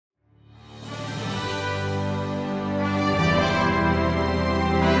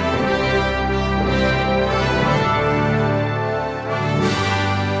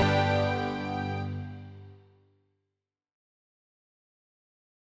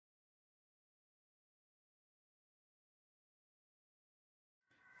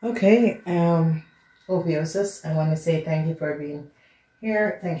Okay, OPHIUCHUS, I want to say thank you for being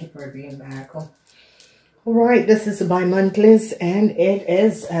here. Thank you for being back. All right, this is the bi-monthlies, and it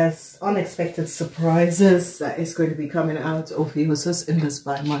is as unexpected surprises that is going to be coming out, OPHIUCHUS, in this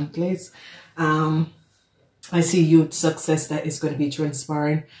bi-monthlies. I see huge success that is going to be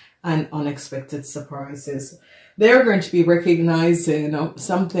transpiring and unexpected surprises. They're going to be recognizing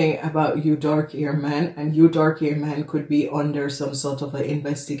something about you dark hair man, and you dark hair man could be under some sort of an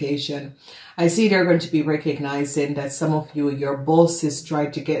investigation. I see they're going to be recognizing that some of you, your bosses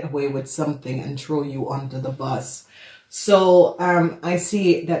tried to get away with something and throw you under the bus. So I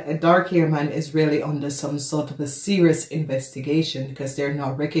see that a dark hair man is really under some sort of a serious investigation, because they're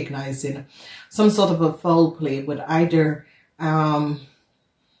now recognizing some sort of a foul play with either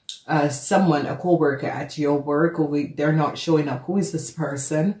someone, a co-worker at your work, or they're not showing up. Who is this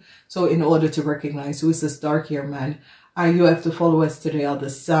person? So in order to recognize who is this dark hair man, you have to follow us to the other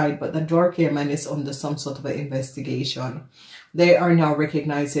side. But the dark hair man is under some sort of an investigation. They are now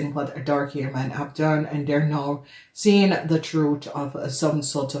recognizing what a dark hair man have done, and they're now seeing the truth of some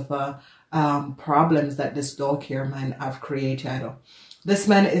sort of problems that this dark hair man have created. This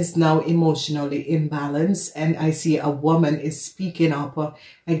man is now emotionally imbalanced, and I see a woman is speaking up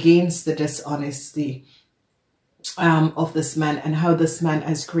against the dishonesty of this man, and how this man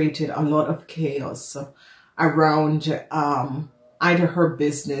has created a lot of chaos around either her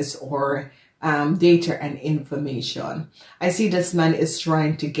business or data and information. I see this man is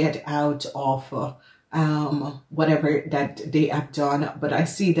trying to get out of whatever that they have done, but I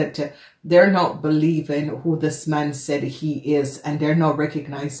see that they're not believing who this man said he is, and they're not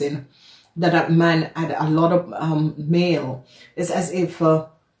recognizing that that man had a lot of mail. It's as if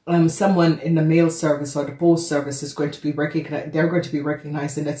someone in the mail service or the post service is going to be recognized. They're going to be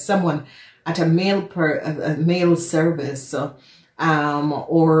recognizing that someone at a mail service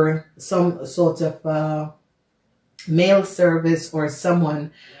or some sort of mail service, or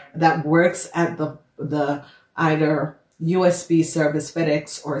someone that works at the either USB service,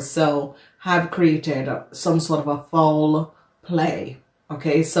 FedEx or so, have created some sort of a foul play.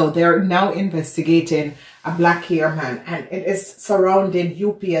 Okay, so they're now investigating a black hair man, and it is surrounding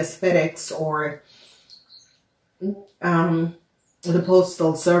UPS, FedEx, or the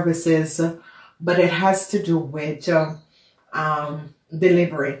postal services, but it has to do with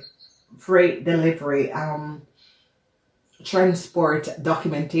delivery, freight delivery, transport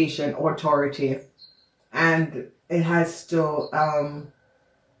documentation authority, and it has to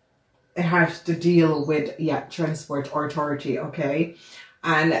deal with transport authority. Okay,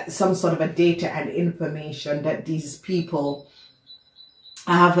 and some sort of a data and information that these people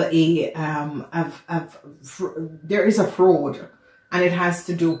have there is a fraud, and it has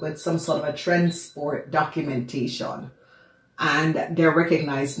to do with some sort of a transport documentation, and they're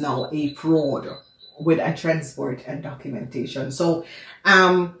recognized now a fraud with a transport and documentation. So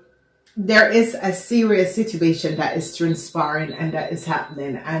there is a serious situation that is transpiring and that is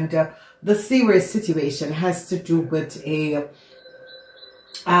happening, and the serious situation has to do with a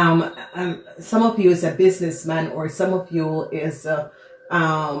some of you is a businessman, or some of you is a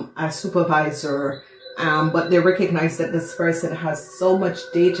supervisor, but they recognize that this person has so much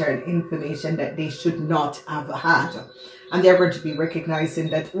data and information that they should not have had, and they're going to be recognizing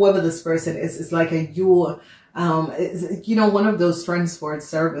that whoever this person is like a one of those transport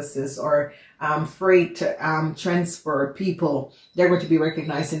services or freight transfer people. They're going to be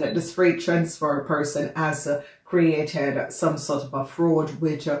recognizing that this freight transfer person has created some sort of a fraud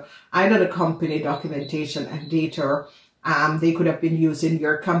with either the company documentation and data. They could have been using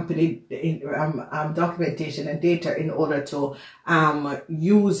your company documentation and data in order to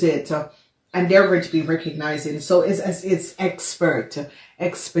use it. And they're going to be recognizing, so it's expedites,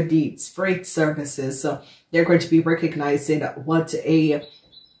 freight services. They're going to be recognizing what a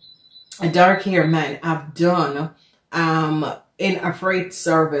dark hair man have done in a freight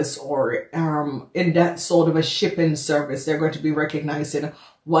service, or in that sort of a shipping service. They're going to be recognizing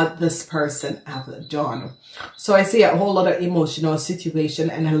what this person have done. So I see a whole lot of emotional situation,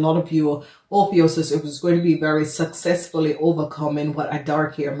 and a lot of you, OPHIUCHUS, it was going to be very successfully overcoming what a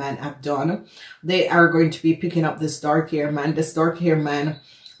dark hair man have done. They are going to be picking up this dark hair man. This dark hair man,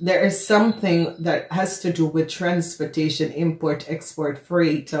 there is something that has to do with transportation, import, export,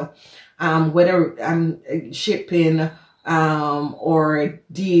 freight, whether shipping, or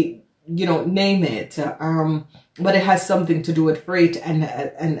name it, but it has something to do with freight,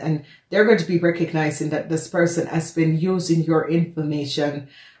 and they're going to be recognizing that this person has been using your information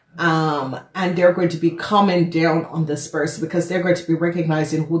and they're going to be coming down on this person because they're going to be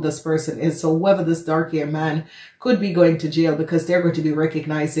recognizing who this person is. So whoever this dark hair man could be going to jail because they're going to be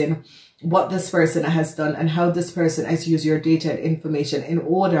recognizing what this person has done and how this person has used your data and information in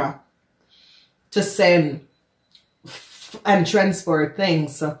order to send and transfer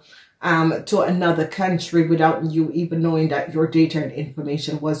things to another country without you even knowing that your data and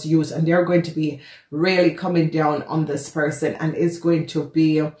information was used. And they're going to be really coming down on this person, and it's going to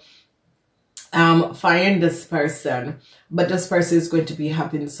be firing this person, but this person is going to be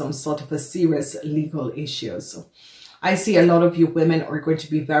having some sort of a serious legal issues. I see a lot of you women are going to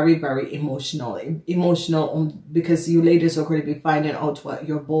be very, very emotional because you ladies are going to be finding out what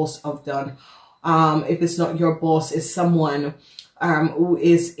your boss have done. If it's not your boss, it's someone who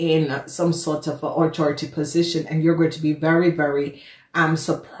is in some sort of authority position, and you're going to be very, very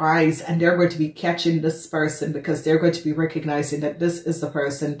surprised, and they're going to be catching this person because they're going to be recognizing that this is the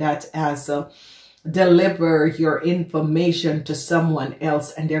person that has delivered your information to someone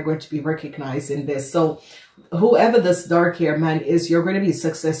else, and they're going to be recognizing this. So whoever this dark hair man is, you're going to be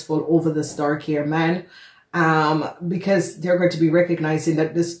successful over this dark hair man, because they're going to be recognizing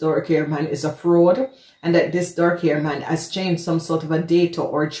that this dark hair man is a fraud, and that this dark hair man has changed some sort of a data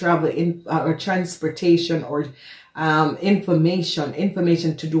or travel in or transportation or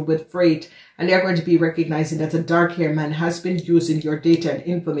information to do with freight, and they're going to be recognizing that a dark hair man has been using your data and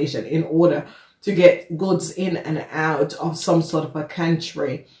information in order to get goods in and out of some sort of a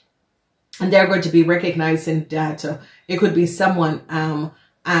country. And they're going to be recognizing that it could be someone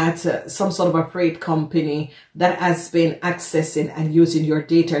at some sort of a freight company that has been accessing and using your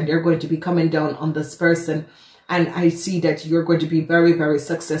data, and they're going to be coming down on this person. And I see that you're going to be very, very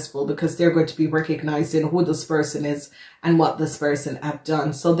successful because they're going to be recognizing who this person is and what this person have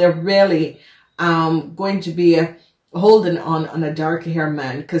done. So they're really going to be holding on a dark hair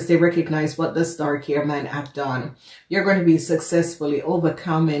man because they recognize what this dark hair man have done. You're going to be successfully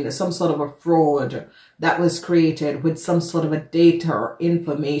overcoming some sort of a fraud that was created with some sort of a data or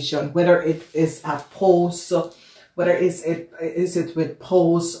information, whether it is a post, whether is it with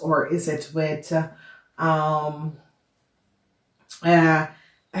posts, or is it with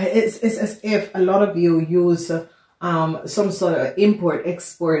it's as if a lot of you use some sort of import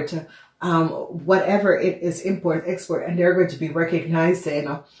export, whatever it is, import export, and they're going to be recognizing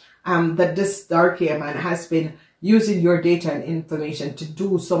that this dark hair man has been using your data and information to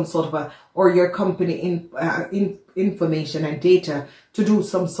do some sort of a, or your company information and data to do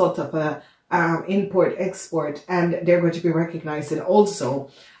some sort of a import export. And they're going to be recognizing also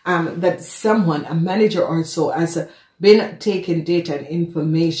that someone, a manager or so, has been taking data and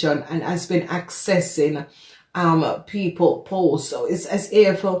information and has been accessing people posts. So it's as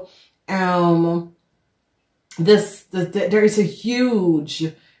if there is a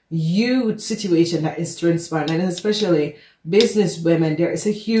huge situation that is transpiring, and especially business women, there is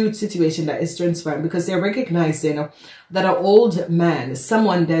a huge situation that is transpiring because they're recognizing that an old man,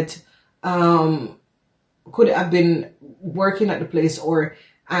 someone that could have been working at the place, or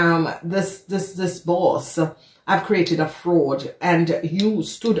this boss have created a fraud, and you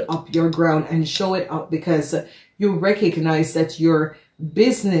stood up your ground and show it up because you recognize that your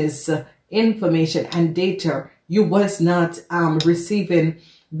business information and data, you was not receiving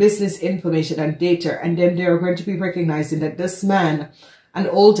business information and data. And then they're going to be recognizing that this man, an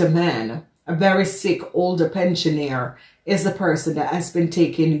older man, a very sick older pensioner, is the person that has been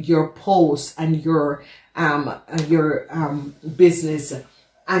taking your posts and your business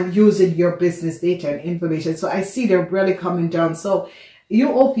and using your business data and information. So I see they're really coming down. So you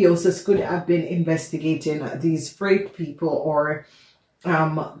OPHIUCHUS could have been investigating these freight people or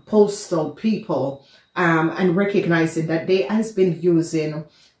postal people, and recognizing that they has been using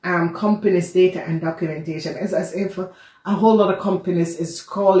companies' data and documentation. It's as if a whole lot of companies is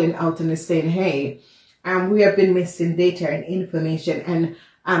calling out and is saying, hey, we have been missing data and information,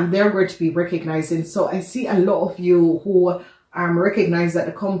 and they're going to be recognizing. So I see a lot of you who recognize that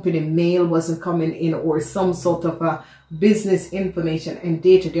the company mail wasn't coming in, or some sort of a business information and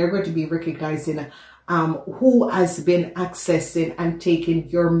data. They're going to be recognizing who has been accessing and taking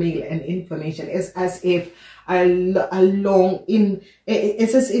your mail and information. It's as if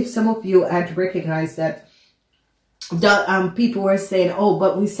it's as if some of you had recognized that the people were saying, oh,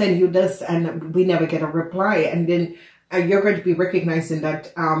 but we send you this and we never get a reply. And then you're going to be recognizing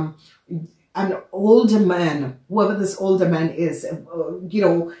that an older man, whoever this older man is, you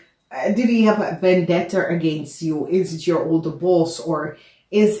know, did he have a vendetta against you? Is it your older boss, or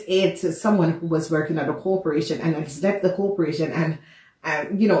is it someone who was working at a corporation and has left the corporation and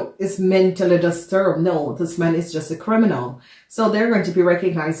you know, is mentally disturbed. No, this man is just a criminal. So they're going to be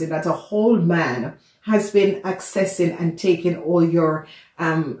recognizing that a whole man has been accessing and taking all your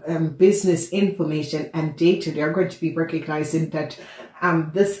business information and data. They're going to be recognizing that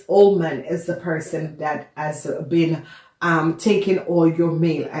this old man is the person that has been taking all your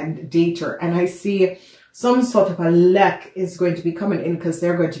mail and data. And I see some sort of a lack is going to be coming in because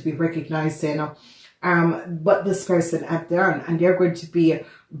they're going to be recognizing what this person have done, and they're going to be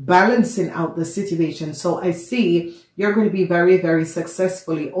balancing out the situation. So I see you're going to be very, very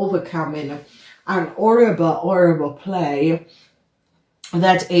successfully overcoming an horrible play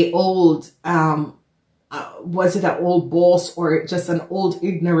that a old, was it an old boss or just an old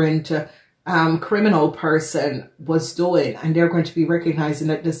ignorant criminal person was doing. And they're going to be recognizing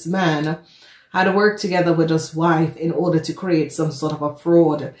that this man had to work together with his wife in order to create some sort of a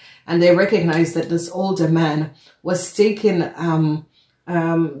fraud. And they recognize that this older man was taking the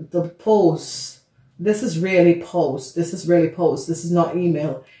post. This is really post. This is really post. This is not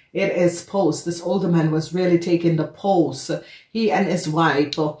email. It is post. This older man was really taking the post. He and his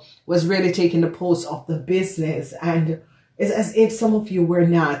wife was really taking the post of the business. And it's as if some of you were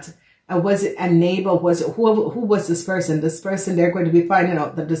not. Was it a neighbor? Was it who was this person? This person, they're going to be finding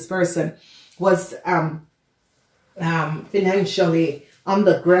out that this person was financially on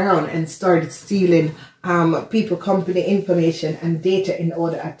the ground and started stealing people, company information and data in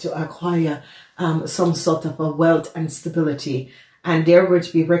order to acquire some sort of a wealth and stability. And they're going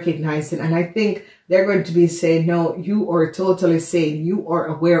to be recognizing, and I think they're going to be saying, no, you are totally saying you are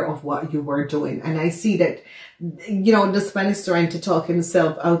aware of what you were doing. And I see that, you know, this man is trying to talk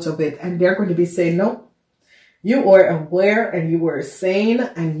himself out of it, and they're going to be saying, no, you were aware and you were sane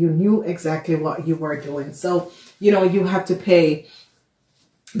and you knew exactly what you were doing. So, you know, you have to pay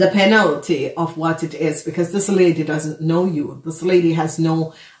the penalty of what it is, because this lady doesn't know you. This lady has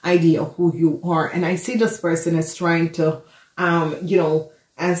no idea who you are. And I see this person is trying to, you know,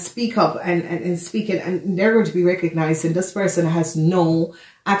 and speak up and speaking, and they're going to be recognizing this person has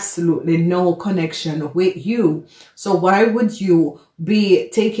absolutely no connection with you. So why would you be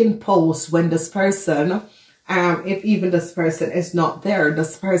taking posts when this person, if even this person is not there,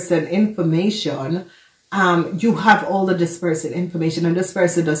 this person information, you have all the this person information and this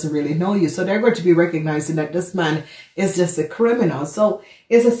person doesn't really know you. So they're going to be recognizing that this man is just a criminal. So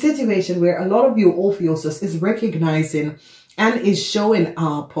it's a situation where a lot of you OPHIUCHUS is recognizing and is showing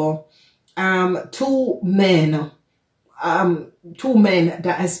up two men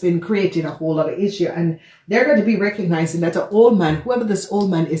that has been creating a whole lot of issue, and they're going to be recognizing that the old man, whoever this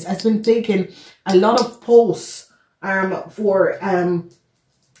old man is, has been taking a lot of posts for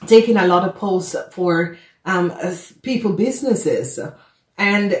people businesses,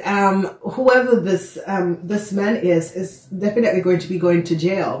 and whoever this this man is definitely going to be going to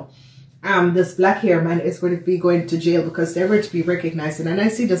jail. This black hair man is going to be going to jail because they're going to be recognizing. And I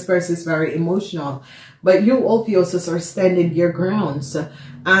see this person is very emotional, but you OPHIUCHUS are standing your grounds.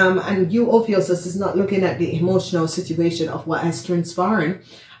 And you OPHIUCHUS is not looking at the emotional situation of what has transpired.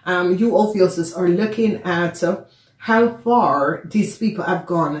 You OPHIUCHUS are looking at how far these people have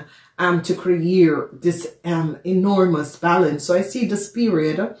gone to create this enormous balance. So I see this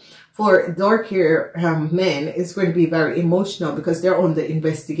period for dark hair men is going to be very emotional because they're on the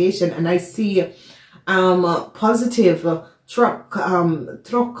investigation, and I see positive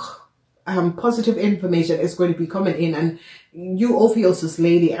positive information is going to be coming in. And you OPHIUCHUS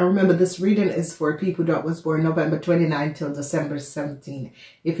lady, I remember this reading is for people that was born November 29 till December 17.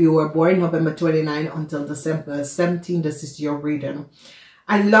 If you were born November 29 until December 17, this is your reading.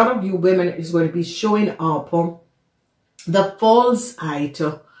 A lot of you women is going to be showing up the false eye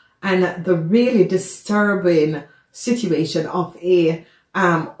and the really disturbing situation of a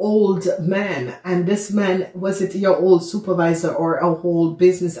old man. And this man, was it your old supervisor or a whole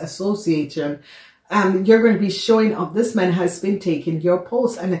business association? You're going to be showing up. This man has been taking your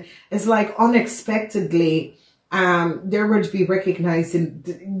post, and it's like unexpectedly they're going to be recognizing,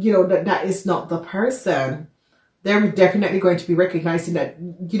 you know, that is not the person. They're definitely going to be recognizing that,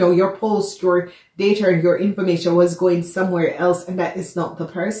 you know, your post, your data and your information was going somewhere else, and that is not the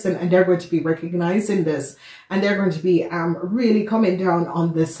person. And they're going to be recognizing this, and they're going to be really coming down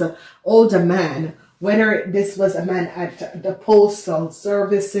on this older man, whether this was a man at the postal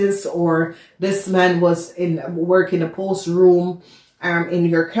services or this man was in work in a post room in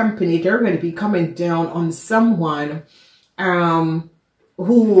your company. They're going to be coming down on someone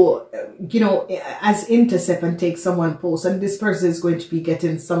who, you know, as intercept and take someone post, and this person is going to be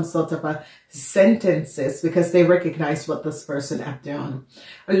getting some sort of a sentences because they recognize what this person have done.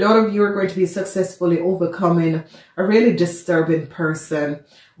 A lot of you are going to be successfully overcoming a really disturbing person.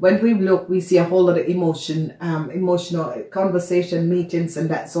 When we look, we see a whole lot of emotional conversation, meetings, and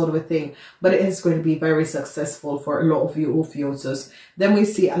that sort of a thing. But it is going to be very successful for a lot of you Ophiuchus. Then we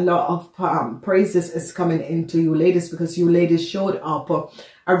see a lot of praises is coming into you ladies, because you ladies showed up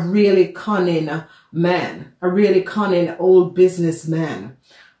a really cunning man, a really cunning old businessman.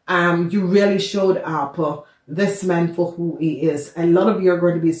 You really showed up this man for who he is. A lot of you are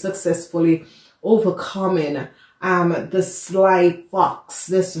going to be successfully overcoming the sly fox.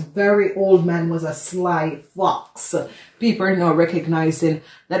 This very old man was a sly fox. People are now recognizing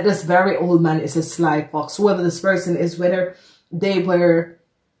that this very old man is a sly fox. Whoever this person is, whether they were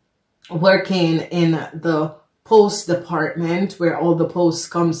working in the post department where all the posts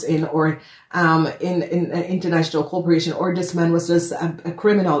comes in, or in an international corporation, or this man was just a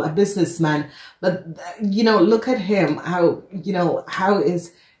criminal, a businessman. But you know, look at him, how, you know,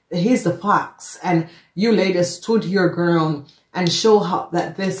 he's the fox, and you ladies stood your ground and show up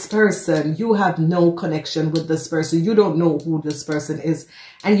that this person, you have no connection with this person. You don't know who this person is,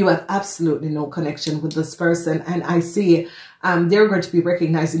 and you have absolutely no connection with this person. And I see they're going to be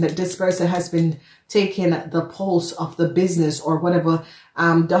recognizing that this person has been taking the pulse of the business, or whatever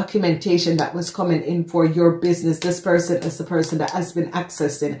documentation that was coming in for your business. This person is the person that has been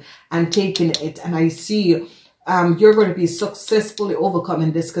accessing and taking it. And I see you're going to be successfully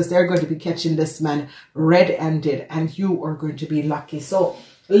overcoming this, because they're going to be catching this man red-handed, and you are going to be lucky. So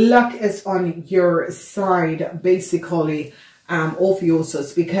luck is on your side, basically,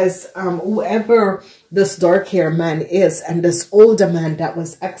 Ophiuchus, because whoever this dark hair man is, and this older man that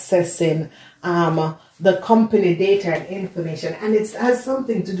was accessing the company data and information, and it has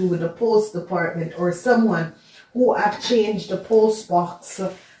something to do with the post department, or someone who have changed the post box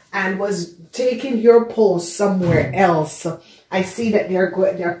and was taking your post somewhere else. I see that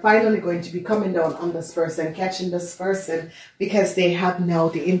they're finally going to be coming down on this person, catching this person, because they have now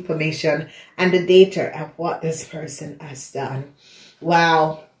the information and the data of what this person has done.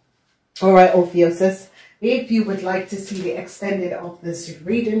 Wow. All right, Ophiuchus. If you would like to see the extended of this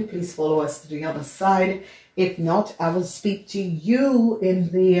reading, please follow us to the other side. If not, I will speak to you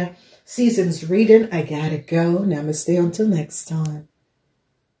in the season's reading. I gotta go. Namaste until next time.